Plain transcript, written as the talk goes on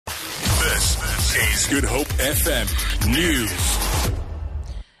This is Good Hope FM News.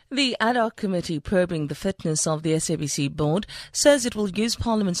 The ad-hoc committee probing the fitness of the SABC Board says it will use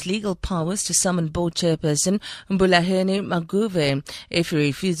Parliament's legal powers to summon Board Chairperson Mbulaheni Maguvhe if he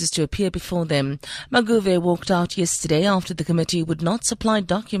refuses to appear before them. Maguvhe walked out yesterday after the committee would not supply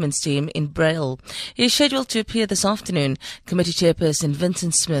documents to him in Braille. He is scheduled to appear this afternoon. Committee Chairperson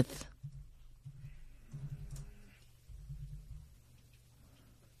Vincent Smith.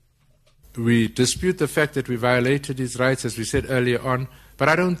 We dispute the fact that we violated his rights, as we said earlier on, but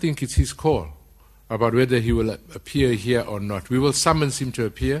I don't think it's his call about whether he will appear here or not. We will summons him to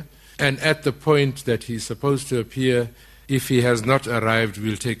appear, and at the point that he's supposed to appear, if he has not arrived,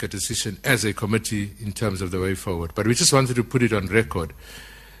 we'll take a decision as a committee in terms of the way forward. But we just wanted to put it on record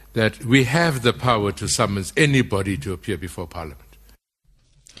that we have the power to summons anybody to appear before Parliament.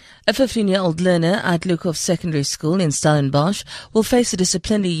 A 15-year-old learner at Lukhof Secondary School in Stellenbosch will face a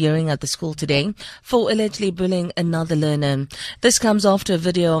disciplinary hearing at the school today for allegedly bullying another learner. This comes after a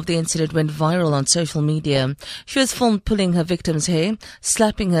video of the incident went viral on social media. She was filmed pulling her victim's hair,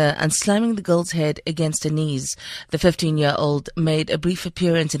 slapping her and slamming the girl's head against her knees. The 15-year-old made a brief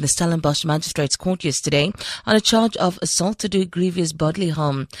appearance in the Stellenbosch Magistrates Court yesterday on a charge of assault to do grievous bodily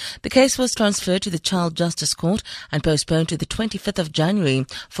harm. The case was transferred to the Child Justice Court and postponed to the 25th of January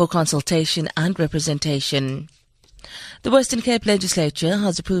for consultation and representation. The Western Cape Legislature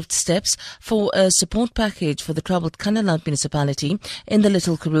has approved steps for a support package for the troubled Kanaland municipality in the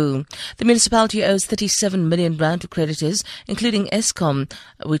Little Karoo. The municipality owes 37 million rand to creditors, including Eskom,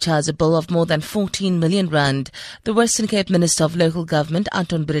 which has a bill of more than 14 million rand. The Western Cape Minister of Local Government,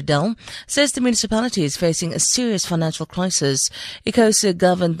 Anton Bredel, says the municipality is facing a serious financial crisis. ICOSA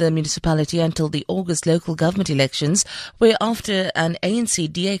governed the municipality until the August local government elections, where after an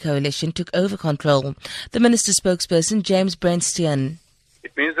ANC-DA coalition took over control. The minister's spokesperson, James Brenstian.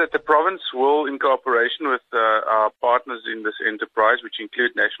 It means that the province will, in cooperation with our partners in this enterprise, which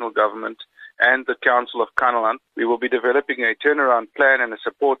include national government and the Council of Kanaland, we will be developing a turnaround plan and a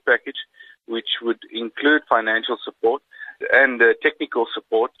support package which would include financial support and technical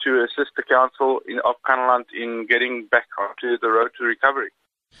support to assist the Council of Kanaland in getting back onto the road to recovery.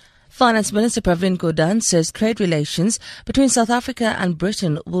 Finance Minister Pravin Gordhan says trade relations between South Africa and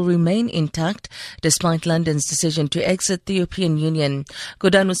Britain will remain intact despite London's decision to exit the European Union.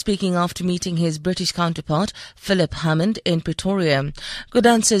 Gordhan was speaking after meeting his British counterpart, Philip Hammond, in Pretoria.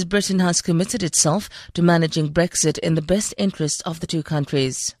 Gordhan says Britain has committed itself to managing Brexit in the best interest of the two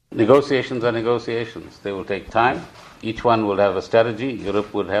countries. Negotiations are negotiations. They will take time. Each one will have a strategy.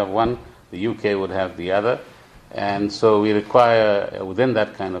 Europe would have one, the UK would have the other. And so we require, within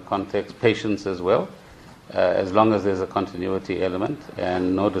that kind of context, patience as well, as long as there's a continuity element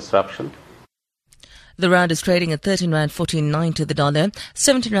and no disruption. The rand is trading at 13 Rand 14.9 to the dollar,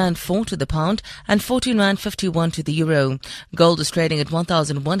 17 Rand 4 to the pound, and 14 Rand 51 to the euro. Gold is trading at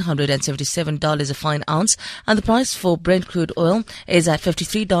 $1,177 a fine ounce, and the price for Brent crude oil is at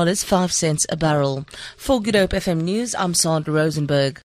 $53.05 a barrel. For Good Hope FM News, I'm Sandra Rosenberg.